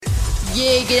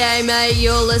Yeah, g'day mate,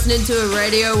 you're listening to a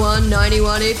Radio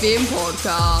 191 FM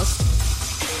podcast.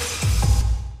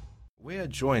 We are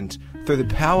joined through the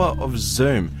power of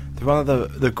Zoom through one of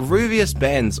the grooviest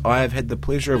bands I have had the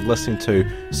pleasure of listening to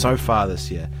so far this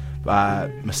year.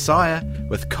 Messiah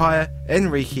with Kaya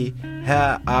and Riki.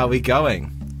 How are we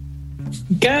going?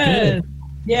 Good.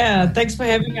 Yeah, thanks for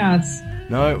having us.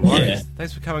 No worries. Yeah.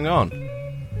 Thanks for coming on.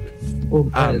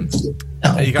 Good.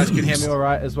 You guys can hear me all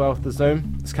right as well with the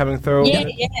Zoom? It's coming through? Yeah.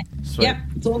 Sweet. Yep,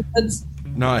 it's all good.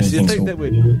 Nice. You'd think that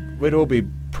we'd all be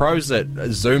pros at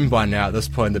Zoom by now at this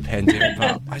point in the pandemic,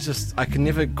 but I can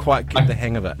never quite get the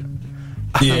hang of it.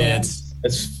 Yeah,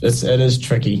 it is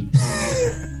tricky.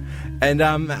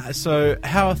 And so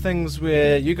how are things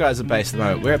where you guys are based at the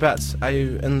moment? Whereabouts are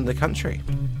you in the country?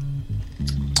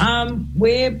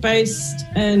 We're based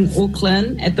in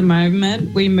Auckland at the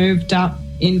moment. We moved up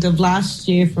end of last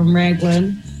year from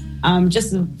Raglan,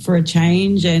 just for a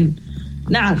change, and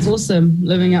it's awesome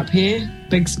living up here.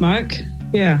 Big smoke.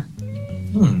 Yeah.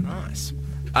 Nice.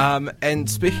 And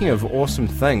speaking of awesome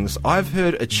things, I've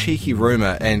heard a cheeky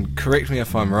rumour, and correct me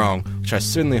if I'm wrong, which I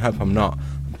certainly hope I'm not,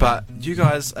 but you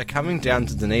guys are coming down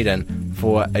to Dunedin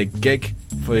for a gig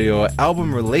for your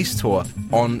album release tour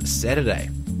on Saturday.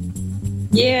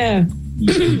 Yeah.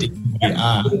 The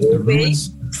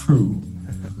rumours are true.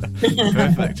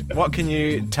 Perfect. What can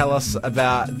you tell us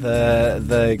about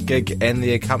the gig and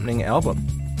the accompanying album?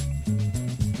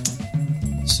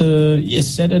 So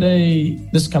this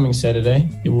coming Saturday,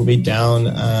 it will be down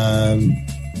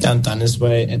Dunners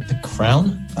Way at the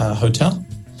Crown Hotel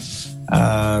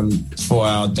for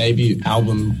our debut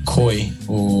album Koi,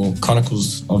 or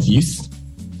Chronicles of Youth.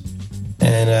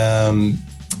 And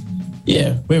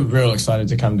we're real excited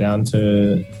to come down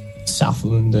to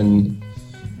Southland and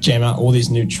jam out all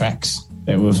these new tracks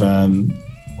that we've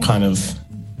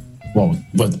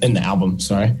within the album,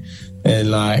 sorry.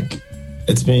 And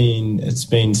it's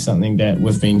been something that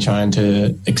we've been trying to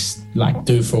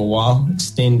do for a while,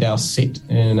 extend our set,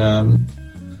 and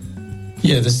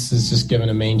this is just given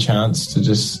a mean chance to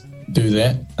just do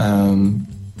that. Can't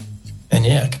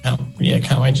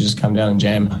wait to just come down and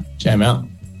jam out.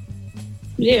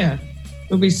 Yeah,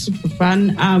 it'll be super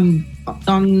fun.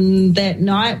 On that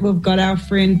night, we've got our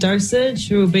friend Dosage,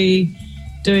 who will be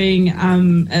doing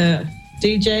a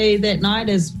DJ that night,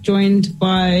 is joined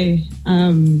by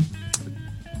I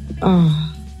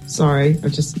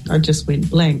just went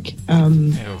blank.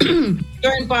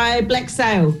 Joined by Black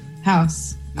Sail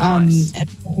House at the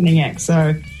opening act.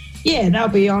 So yeah, they'll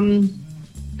be on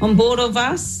board of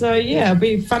us. So yeah, it'll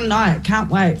be a fun night.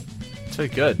 Can't wait. Too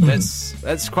good.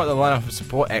 That's quite the lineup of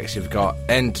support acts you've got,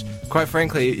 and quite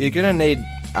frankly, you're gonna need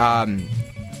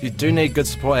you do need good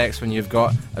support acts when you've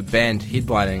got a band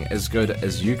headlining as good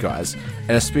as you guys,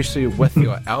 and especially with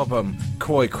your album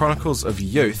Koi, Chronicles of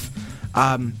Youth.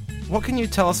 What can you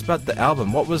tell us about the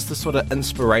album? What was the sort of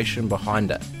inspiration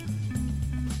behind it?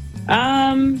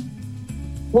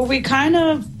 Well, we kind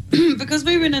of because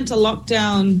we went into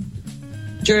lockdown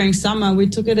during summer, we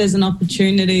took it as an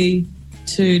opportunity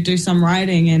to do some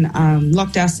writing, and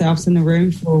locked ourselves in a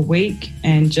room for a week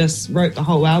and just wrote the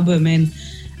whole album. And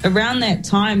around that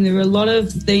time, there were a lot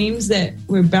of themes that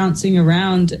were bouncing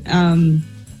around.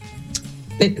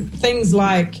 Things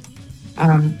like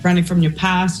running from your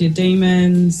past, your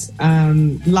demons,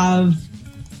 love,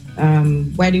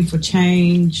 waiting for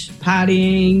change,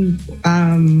 partying,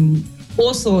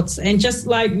 all sorts, and just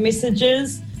like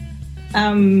messages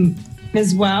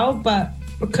as well. But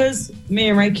because me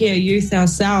and Reiki are youth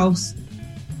ourselves,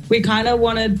 we kind of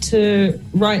wanted to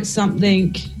write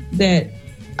something that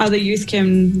other youth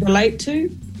can relate to,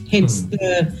 hence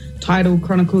the title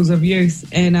Chronicles of Youth.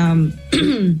 And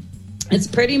it's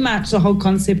pretty much the whole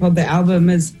concept of the album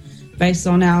is based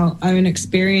on our own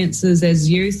experiences as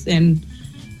youth, and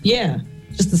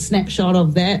just a snapshot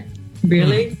of that,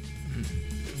 really.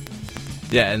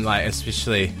 Yeah, and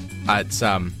especially it's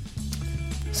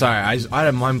sorry, I had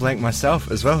a mind blank myself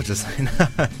as well, just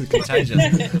contagious.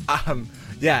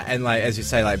 And as you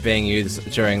say, being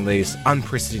used during these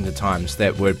unprecedented times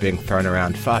that word being thrown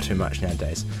around far too much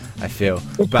nowadays, I feel.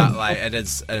 But it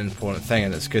is an important thing,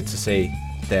 and it's good to see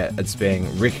that it's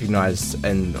being recognised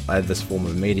in this form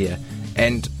of media.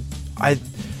 And I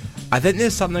think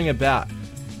there's something about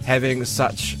having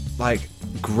such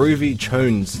groovy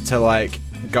tunes to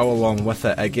go along with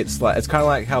it. It gets it's kind of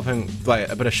like helping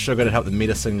a bit of sugar to help the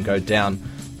medicine go down,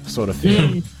 sort of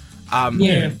feel.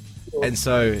 And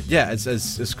so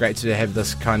it's great to have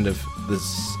this kind of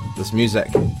this music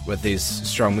with these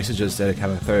strong messages that are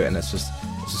coming through, and it's just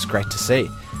great to see.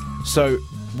 So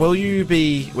will you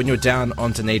be, when you're down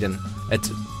on Dunedin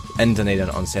in Dunedin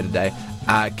on Saturday,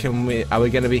 Are we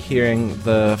going to be hearing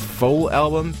the full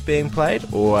album being played,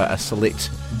 or a select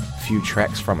few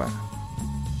tracks from it?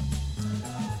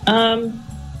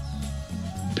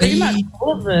 Pretty much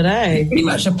all of it, eh? Pretty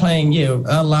much are playing,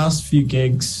 our last few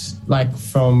gigs, like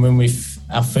from when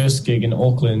our first gig in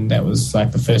Auckland, that was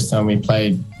like the first time we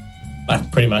played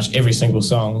like pretty much every single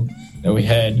song that we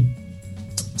had,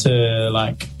 to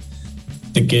like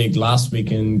the gig last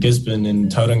week in Gisborne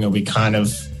and Tauranga. We kind of,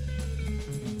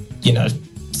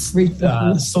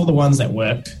 saw the ones that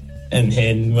worked, and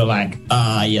then we're like,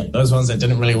 those ones that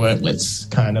didn't really work, let's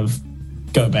kind of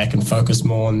go back and focus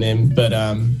more on them. But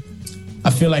I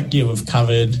feel like we've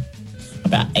covered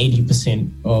about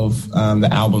 80% of the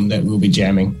album that we'll be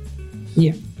jamming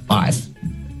live.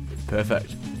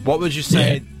 Perfect. What would you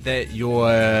say that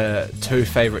your two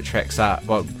favourite tracks are?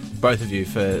 Well, both of you,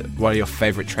 for what are your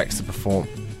favourite tracks to perform?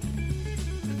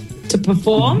 From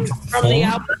the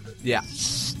album? Yeah.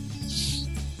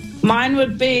 Mine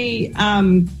would be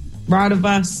Right of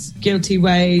Us, Guilty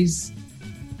Ways,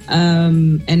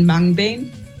 and Mung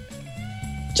Bean.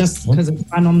 Just because it's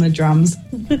fun on the drums.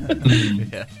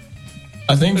 Yeah.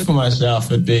 I think for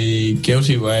myself it'd be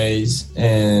Guilty Ways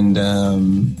and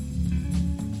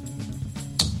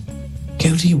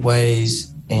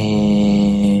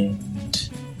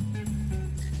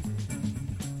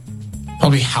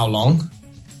probably How Long.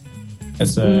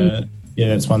 That's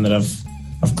that's one that I've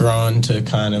grown to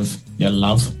kind of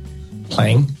love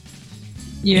playing.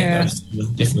 Yeah.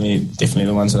 Definitely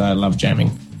the ones that I love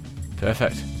jamming.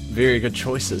 Perfect. Very good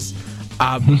choices.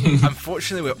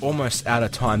 Unfortunately, we're almost out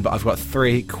of time, but I've got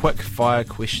 3 quick fire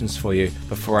questions for you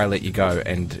before I let you go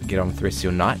and get on with the rest of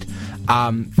your night.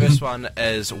 First one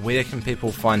is, where can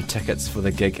people find tickets for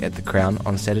the gig at the Crown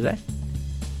on Saturday?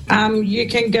 You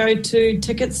can go to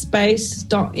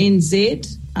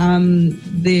ticketspace.nz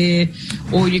there,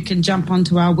 or you can jump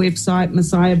onto our website,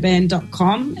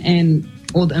 messiahband.com, and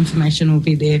all the information will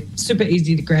be there. Super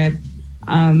easy to grab.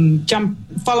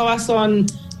 Follow us on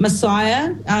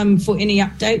Messiah for any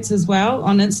updates as well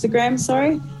on Instagram.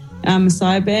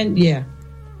 Messiah Band. Yeah,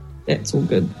 that's all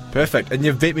good. Perfect. And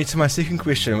you've beat me to my second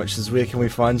question, which is, where can we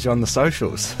find you on the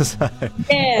socials?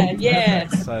 Yeah.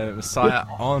 So Messiah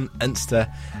on Insta.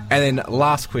 And then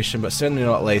last question, but certainly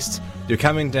not least, you're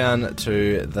coming down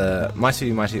to the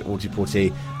Mighty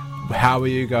Ōtepoti. How are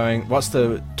you going? What's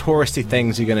the touristy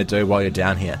things you're going to do while you're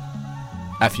down here,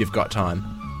 if you've got time?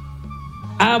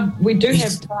 We do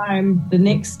have time the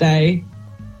next day.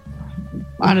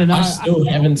 I don't know. I still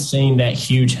haven't seen that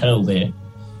huge hill there.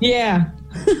 Yeah.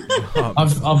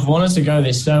 I've wanted to go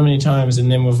there so many times,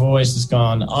 and then we've always just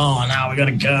gone, oh, no, we got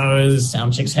to go. There's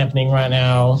sound check's happening right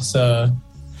now. So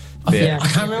I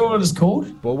can't remember what it's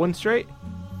called. Baldwin Street?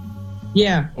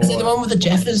 Yeah. Is it the one with the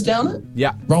Jaffas down it?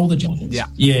 Yeah. Roll the Jaffas.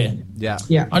 Yeah.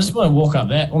 I just want to walk up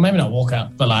that. Or maybe not walk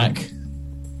up, but like...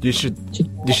 You should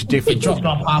definitely drop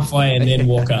off halfway and then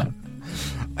walk up.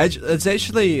 It's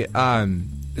actually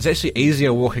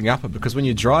easier walking up it, because when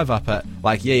you drive up it,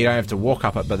 you don't have to walk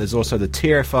up it, but there's also the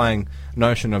terrifying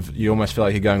notion of you almost feel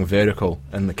like you're going vertical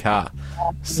in the car.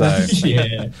 So which,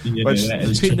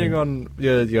 depending on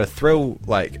your thrill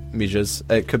measures,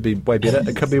 it could be way better,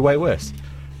 it could be way worse.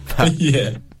 But,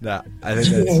 I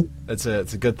think it's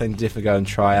a good thing to definitely go and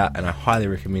try out, and I highly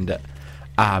recommend it.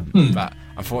 But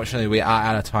unfortunately, we are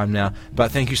out of time now.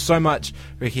 But thank you so much,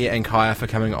 Ricky and Kaya, for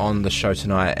coming on the show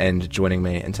tonight and joining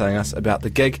me and telling us about the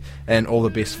gig, and all the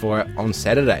best for it on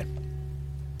Saturday.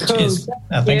 Cool. Cheers.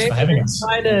 Thanks for having us.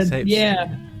 Excited.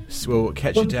 Yeah. So we'll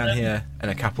catch you down here in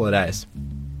a couple of days.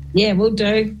 Yeah, we'll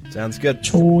do. Sounds good.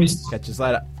 Cheers. Catch us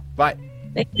later. Bye.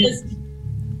 Thanks.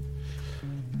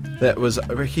 That was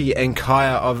Ricky and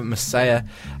Kaya of Messiah,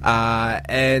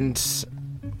 and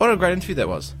what a great interview that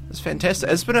was. It's fantastic.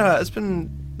 It's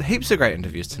been heaps of great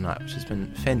interviews tonight, which has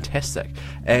been fantastic.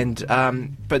 And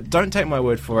but don't take my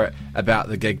word for it about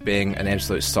the gig being an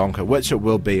absolute stonker, which it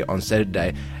will be on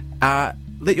Saturday.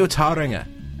 Let your tauranga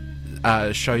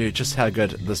show you just how good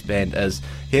this band is.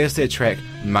 Here's their track,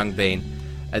 Mung Bean.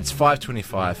 It's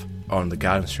 5:25 on the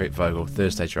Garden Street Vogel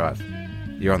Thursday Drive.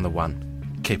 You're on the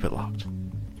one. Keep it locked.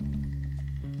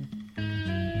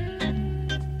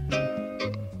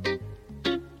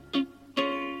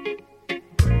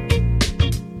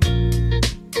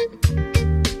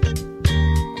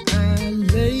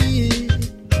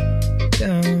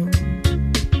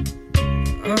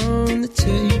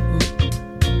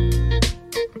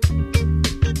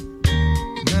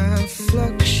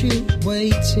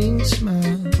 Fluctuating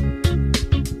smile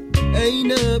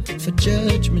ain't up for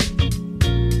judgment.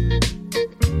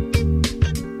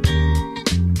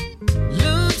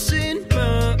 Losing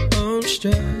my own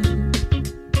stride,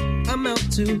 I'm out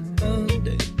to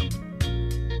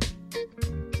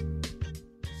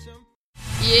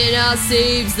Yeah, now,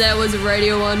 Siebes, that was a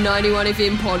Radio 191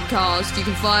 FM podcast. You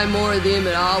can find more of them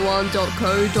at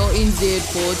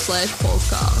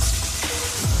r1.co.nz/podcast.